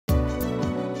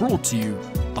brought to you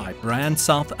by Brand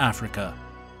South Africa.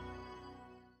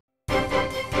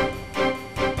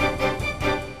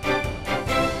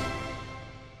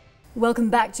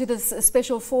 Welcome back to this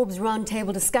special Forbes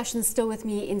Roundtable discussion. Still with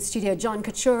me in studio, John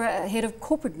Gachora, Head of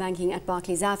Corporate Banking at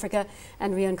Barclays Africa,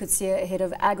 and Rian, Head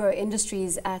of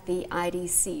Agro-Industries at the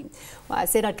IDC. Well, I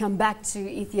said I'd come back to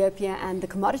Ethiopia and the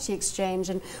commodity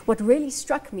exchange, and what really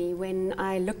struck me when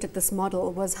I looked at this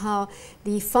model was how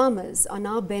the farmers are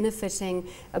now benefiting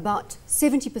about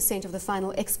 70% of the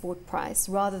final export price,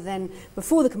 rather than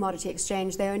before the commodity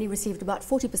exchange they only received about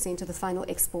 40% of the final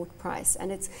export price,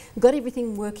 and it's got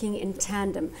everything working in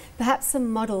tandem. Perhaps a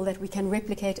model that we can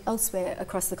replicate elsewhere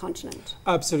across the continent.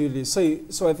 Absolutely.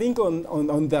 So I think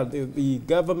on that, the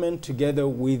government together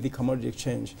with the commodity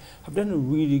exchange have done a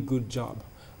really good job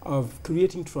of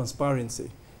creating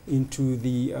transparency into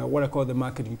the what I call the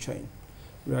marketing chain.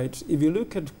 Right? If you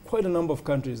look at quite a number of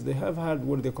countries, they have had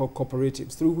what they call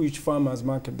cooperatives through which farmers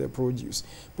market their produce.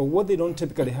 But what they don't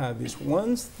typically have is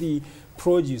once the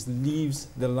produce leaves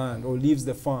the land or leaves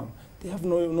the farm, they have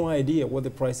no idea what the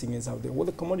pricing is out there. What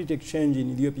the commodity exchange in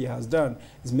Ethiopia has done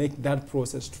is make that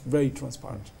process very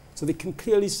transparent. So they can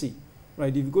clearly see,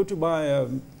 right? If you go to buy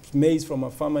maize from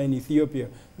a farmer in Ethiopia,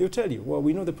 they'll tell you, well,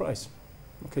 we know the price.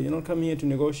 Okay, you're not coming here to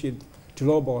negotiate to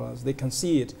lowball us. They can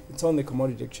see it. It's on the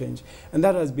commodity exchange. And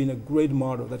that has been a great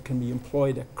model that can be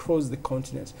employed across the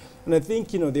continent. And I think,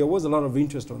 there was a lot of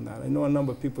interest on that. I know a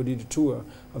number of people did a tour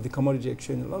of the commodity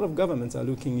exchange. A lot of governments are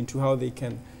looking into how they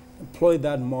can employ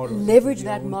that model. Leverage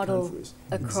that model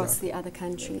across the other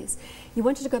countries. You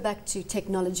wanted to go back to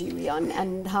technology, Rian,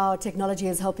 and how technology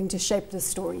is helping to shape this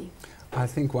story. I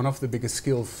think one of the biggest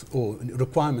skills or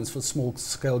requirements for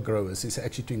small-scale growers is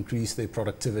actually to increase their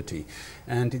productivity.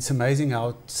 And it's amazing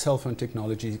how cell phone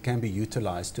technology can be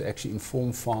utilized to actually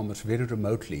inform farmers very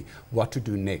remotely what to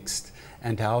do next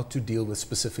and how to deal with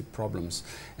specific problems.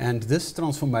 And this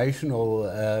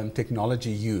transformational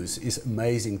technology use is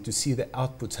amazing to see the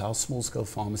outputs, how small-scale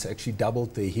farmers actually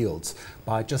doubled their yields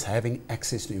by just having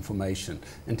access to information,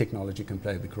 and technology can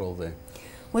play a big role there.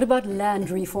 What about land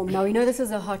reform? Now, we know this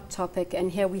is a hot topic,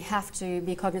 and here we have to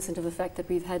be cognizant of the fact that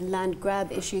we've had land grab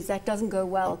issues. That doesn't go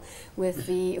well with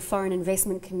the foreign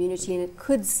investment community, and it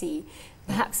could see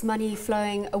perhaps money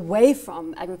flowing away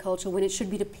from agriculture when it should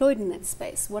be deployed in that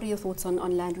space. What are your thoughts on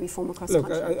land reform across the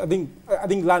country? I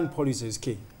think land policy is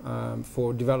key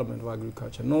for development of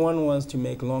agriculture. No one wants to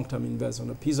make long-term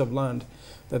investment on a piece of land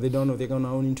that they don't know they're going to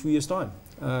own in 2 years' time.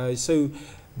 So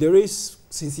there is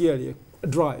sincerely a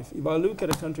drive. If I look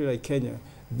at a country like Kenya,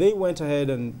 they went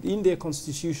ahead and in their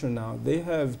constitution now, they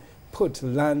have put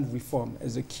land reform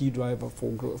as a key driver for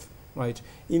growth, right?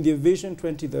 In their Vision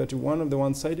 2030, one of the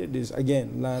ones cited is,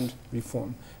 again, land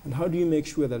reform. And how do you make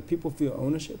sure that people feel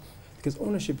ownership? Because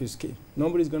ownership is key.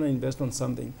 Nobody's going to invest on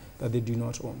something that they do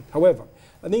not own. However,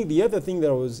 I think the other thing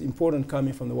that was important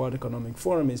coming from the World Economic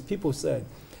Forum is people said,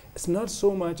 it's not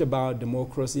so much about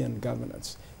democracy and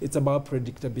governance. It's about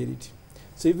predictability.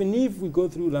 So even if we go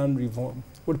through land reform,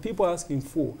 what people are asking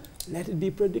for, let it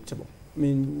be predictable. I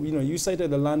mean, you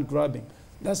cited the land grabbing.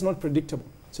 That's not predictable.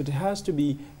 So it has to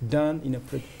be done in a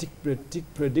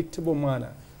predictable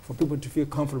manner for people to feel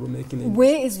comfortable making it.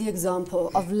 Where is the example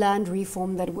of land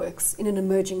reform that works in an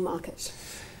emerging market?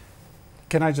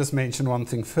 Can I just mention one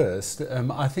thing first?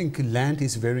 I think land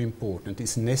is very important.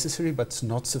 It's necessary, but it's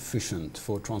not sufficient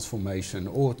for transformation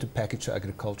or to package an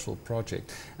agricultural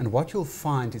project. And what you'll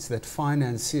find is that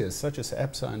financiers, such as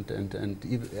ABSA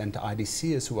and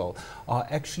IDC as well, are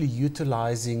actually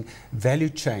utilizing value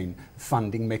chain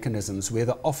funding mechanisms where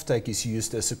the offtake is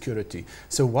used as security.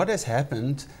 So what has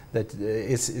happened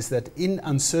is that in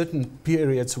uncertain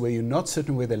periods where you're not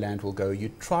certain where the land will go,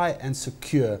 you try and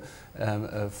secure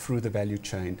through the value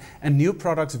chain. And new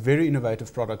products, very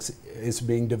innovative products, is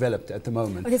being developed at the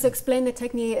moment. Okay, so explain that,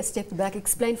 take me a step back,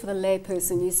 explain for the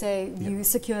layperson. You say you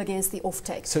secure against the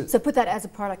offtake. So put that as a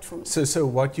product for me. So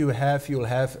what you'll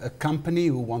have a company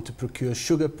who want to procure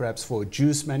sugar, perhaps for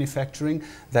juice manufacturing.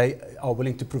 They are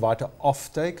willing to provide an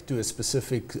offtake to a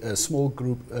specific small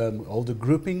group holder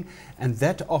grouping, and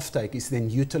that offtake is then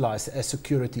utilized as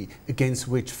security against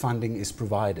which funding is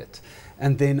provided.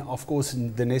 And then, of course,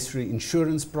 the necessary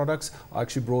insurance products are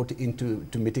actually brought in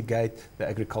to mitigate the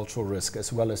agricultural risk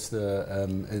as well as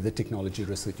the technology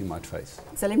risk that you might face.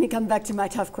 So let me come back to my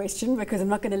tough question, because I'm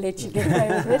not going to let you get away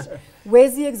with it.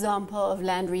 Where's the example of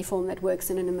land reform that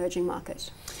works in an emerging market?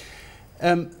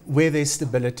 Where there's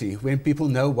stability, when people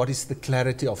know what is the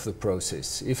clarity of the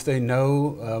process, if they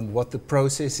know what the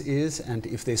process is, and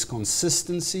if there's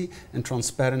consistency and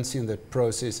transparency in that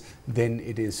process, then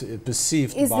it is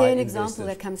perceived by investors. Is there an example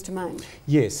that comes to mind?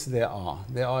 Yes, there are.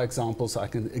 There are examples. I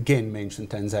can again mention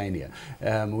Tanzania,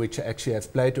 which actually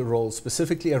have played a role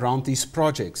specifically around these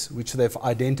projects, which they've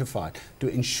identified to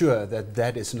ensure that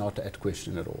that is not at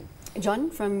question at all. John,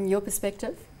 from your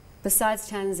perspective? Besides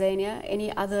Tanzania,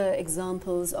 any other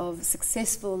examples of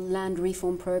successful land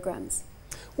reform programs?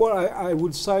 Well, I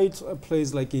would cite a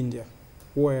place like India,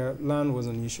 where land was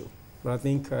an issue. But I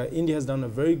think India has done a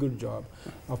very good job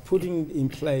of putting in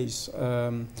place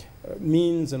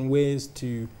means and ways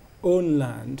to own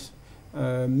land,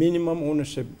 minimum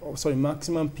ownership,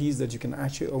 maximum piece that you can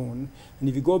actually own. And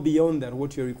if you go beyond that,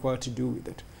 what you're required to do with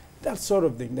it. That sort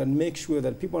of thing that makes sure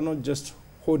that people are not just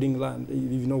hoarding land, if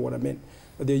you know what I mean,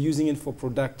 but they're using it for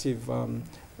productive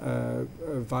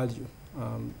value.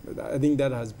 I think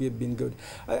that has been good.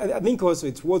 I think also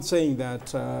it's worth saying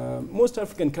that most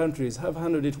African countries have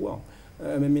handled it well.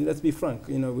 I mean, let's be frank,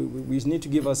 you know, we need to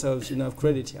give ourselves enough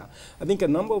credit here. I think a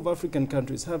number of African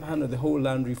countries have handled the whole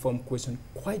land reform question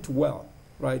quite well,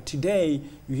 right? Today,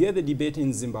 you hear the debate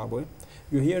in Zimbabwe,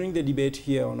 you're hearing the debate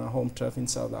here on our home turf in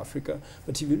South Africa,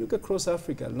 but if you look across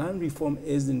Africa, land reform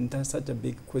isn't such a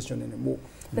big question anymore.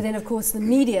 But then, of course, the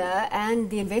media and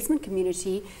the investment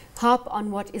community harp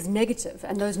on what is negative,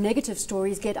 and those negative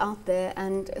stories get out there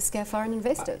and scare foreign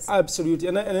investors. Absolutely,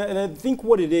 and I think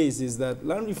what it is that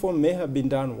land reform may have been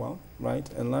done well, right,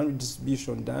 and land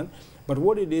redistribution done, but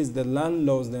what it is, the land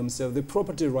laws themselves, the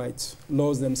property rights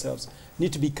laws themselves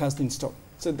need to be cast in stone.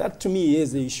 So that, to me,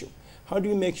 is the issue. How do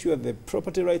you make sure the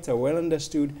property rights are well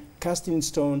understood, cast in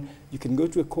stone? You can go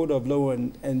to a court of law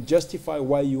and justify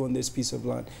why you own this piece of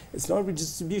land. It's not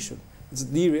redistribution. It's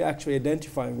actually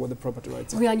identifying what the property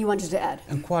rights are. Rian, you wanted to add?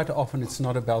 And quite often it's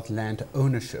not about land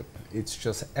ownership. It's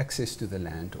just access to the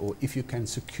land, or if you can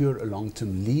secure a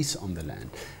long-term lease on the land.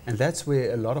 And that's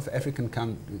where a lot of African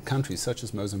countries, such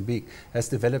as Mozambique, has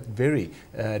developed very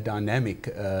dynamic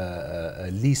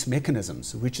lease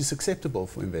mechanisms, which is acceptable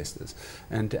for investors.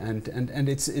 And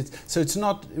so it's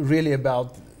not really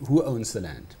about who owns the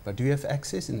land, but do you have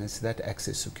access, and is that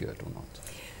access secured or not?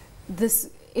 This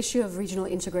issue of regional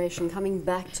integration, coming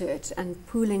back to it, and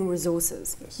pooling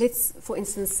resources. Yes. Let's, for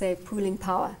instance, say pooling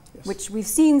power, yes, which we've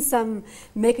seen some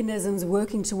mechanisms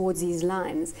working towards these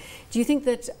lines. Do you think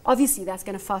that, obviously, that's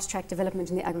going to fast-track development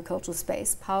in the agricultural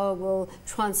space? Power will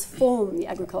transform the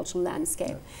agricultural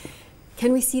landscape.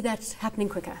 Can we see that happening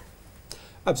quicker?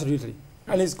 Absolutely.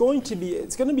 And it's going to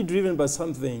be driven by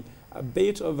something, a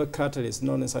bit of a catalyst,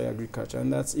 not necessarily agriculture,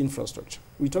 and that's infrastructure.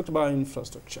 We talked about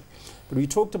infrastructure, but we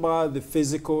talked about the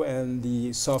physical and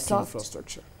the soft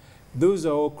infrastructure. Those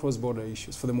are all cross-border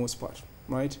issues for the most part,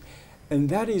 right? And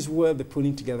that is where the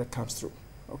pulling together comes through.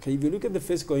 Okay, if you look at the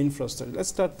physical infrastructure, let's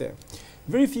start there.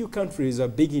 Very few countries are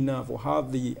big enough or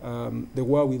have the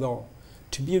wherewithal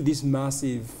to build this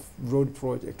massive road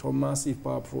project or massive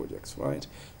power projects, right?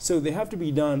 So they have to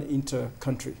be done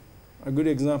inter-country. A good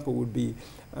example would be,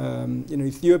 you know,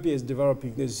 Ethiopia is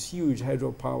developing this huge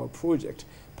hydropower project,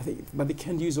 but they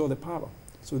can't use all the power.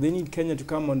 So they need Kenya to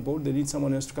come on board. They need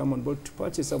someone else to come on board to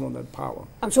purchase some of that power.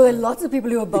 I'm sure there are lots of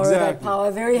people who will borrow that power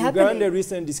very happily. Uganda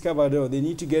recently discovered, oh, they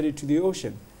need to get it to the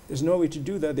ocean. There's no way to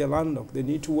do that. They're landlocked. They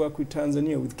need to work with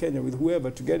Tanzania, with Kenya, with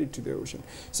whoever to get it to the ocean.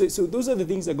 So those are the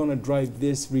things that are going to drive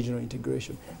this regional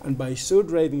integration. And by so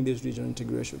driving this regional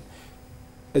integration,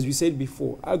 as we said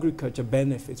before, agriculture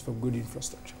benefits from good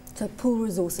infrastructure. So pool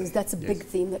resources, that's a big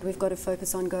theme that we've got to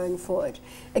focus on going forward.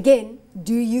 Again,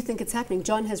 do you think it's happening?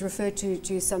 John has referred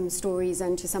to some stories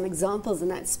and to some examples in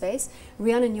that space.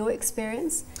 Rian, in your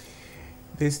experience?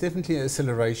 There's definitely an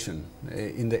acceleration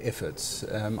in the efforts.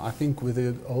 I think with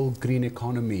the whole green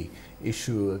economy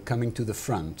issue coming to the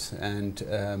front,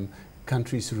 and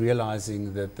countries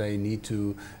realizing that they need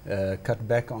to cut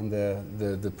back on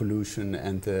the pollution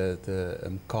and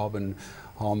the carbon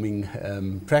harming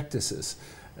practices,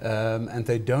 and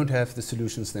they don't have the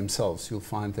solutions themselves, you'll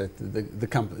find that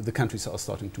the countries are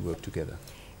starting to work together.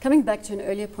 Coming back to an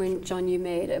earlier point, John, you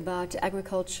made about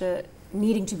agriculture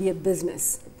needing to be a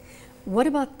business. What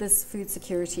about this food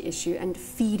security issue and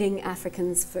feeding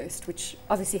Africans first, which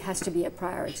obviously has to be a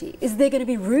priority? Is there going to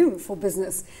be room for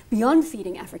business beyond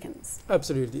feeding Africans?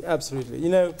 Absolutely, absolutely. You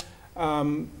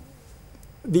know,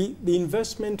 the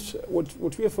investment,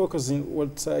 what we are focusing,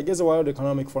 what I guess the World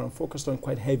Economic Forum focused on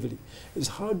quite heavily, is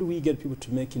how do we get people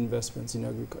to make investments in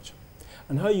agriculture?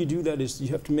 And how you do that is you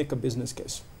have to make a business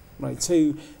case, right?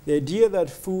 So the idea that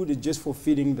food is just for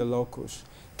feeding the locals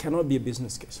cannot be a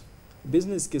business case.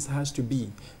 business case has to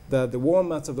be that the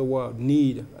Walmarts of the world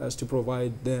need us to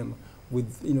provide them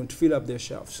with, to fill up their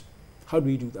shelves. How do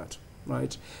we do that,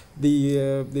 right?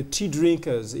 The tea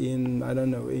drinkers in, I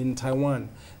don't know, in Taiwan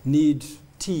need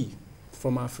tea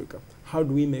from Africa. How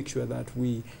do we make sure that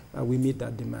we meet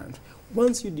that demand?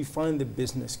 Once you define the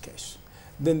business case,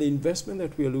 then the investment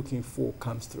that we are looking for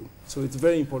comes through. So it's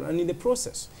very important. And in the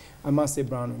process, I must say,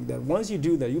 Bronwyn, that once you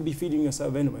do that, you'll be feeding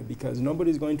yourself anyway, because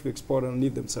nobody's going to export and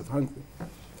leave themselves hungry.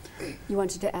 You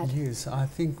wanted to add? Yes, I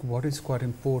think what is quite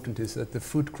important is that the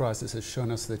food crisis has shown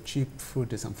us that cheap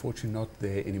food is unfortunately not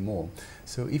there anymore.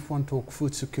 So if one talks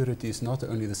food security, is not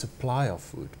only the supply of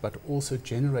food, but also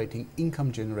generating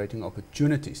income-generating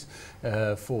opportunities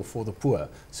for the poor,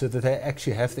 so that they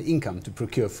actually have the income to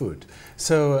procure food.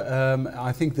 So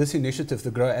I think this initiative, the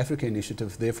Grow Africa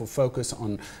initiative, therefore focus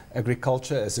on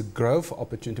agriculture as a growth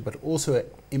opportunity, but also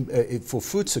for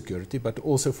food security, but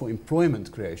also for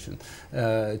employment creation,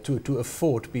 to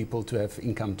afford people to have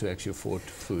income to actually afford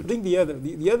food. I think the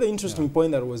other interesting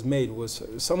point that was made was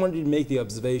someone did make the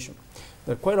observation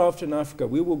that quite often in Africa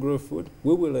we will grow food,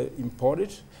 we will import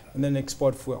it, and then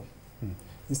export fuel.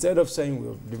 Instead of saying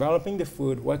we're developing the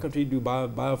food, why can't we do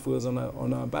biofuels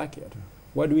on our backyard?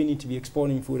 Why do we need to be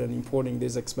exporting food and importing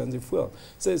this expensive fuel?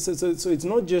 So it's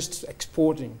not just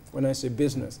exporting when I say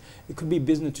business. It could be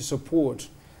business to support,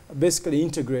 basically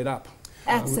integrate up.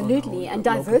 Absolutely, and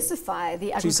diversify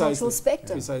the agricultural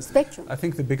spectrum. I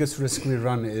think the biggest risk we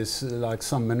run is like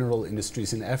some mineral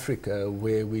industries in Africa,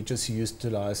 where we just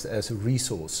utilize as a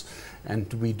resource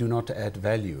and we do not add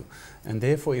value. And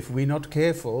therefore, if we're not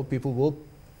careful, people will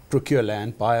procure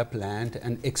land, buy up land,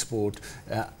 and export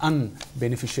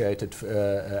unbeneficiated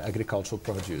agricultural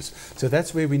produce. So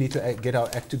that's where we need to get our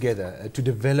act together to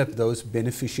develop those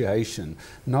beneficiation,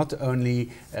 not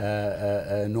only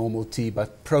normal tea,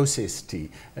 but processed tea,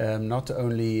 not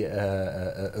only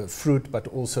fruit, but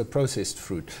also processed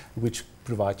fruit, which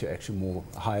provide you actually more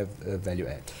higher value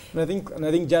add. And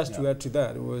I think just to add to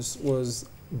that was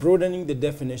broadening the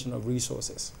definition of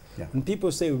resources. When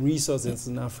people say resources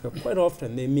in Africa, quite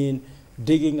often they mean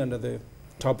digging under the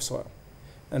topsoil.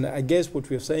 And I guess what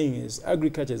we're saying is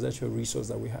agriculture is actually a resource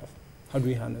that we have. How do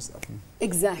we harness that?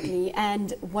 Exactly.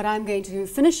 And what I'm going to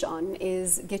finish on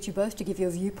is get you both to give your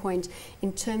viewpoint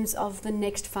in terms of the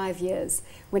next 5 years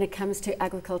when it comes to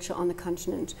agriculture on the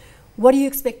continent. What do you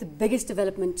expect the biggest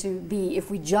development to be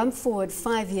if we jump forward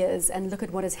 5 years and look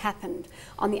at what has happened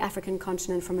on the African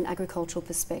continent from an agricultural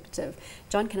perspective?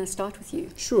 John, can I start with you?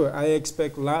 Sure. I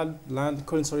expect land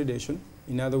consolidation.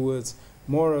 In other words,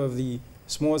 more of the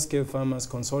small-scale farmers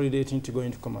consolidating to go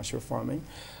into commercial farming.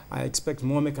 I expect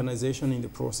more mechanization in the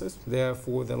process.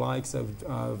 Therefore, the likes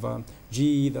of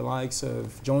GE, the likes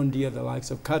of John Deere, the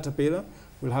likes of Caterpillar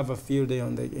will have a field day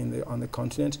on the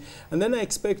continent. And then I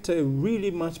expect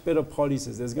really much better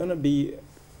policies. There's going to be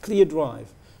clear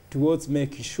drive towards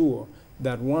making sure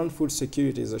that one, food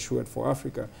security is assured for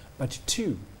Africa, but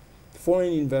two,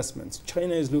 foreign investments.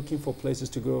 China is looking for places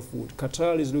to grow food.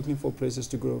 Qatar is looking for places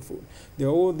to grow food. There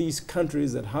are all these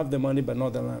countries that have the money but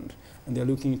not the land, and they're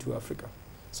looking into Africa.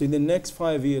 So in the next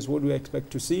 5 years, what do we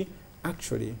expect to see?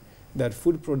 Actually, that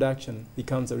food production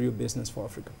becomes a real business for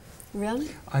Africa. Rian?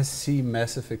 I see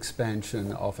massive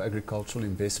expansion of agricultural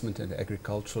investment and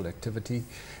agricultural activity.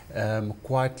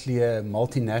 Quite clear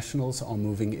multinationals are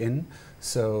moving in,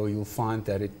 so you'll find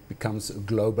that it becomes a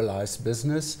globalized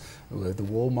business. The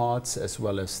Walmarts as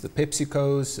well as the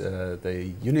PepsiCos,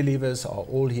 the Unilevers are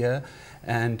all here.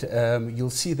 And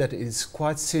you'll see that it is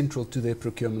quite central to their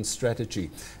procurement strategy,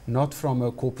 not from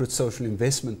a corporate social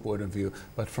investment point of view,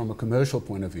 but from a commercial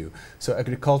point of view. So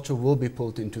agriculture will be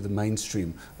pulled into the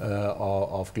mainstream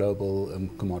of global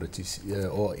commodities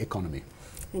or economy.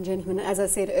 And gentlemen, as I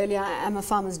said earlier, I am a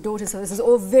farmer's daughter, so this is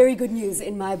all very good news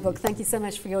in my book. Thank you so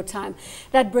much for your time.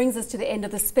 That brings us to the end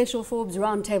of the special Forbes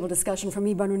Roundtable discussion from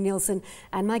me, Bronwyn Nielsen,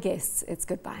 and my guests. It's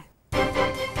goodbye.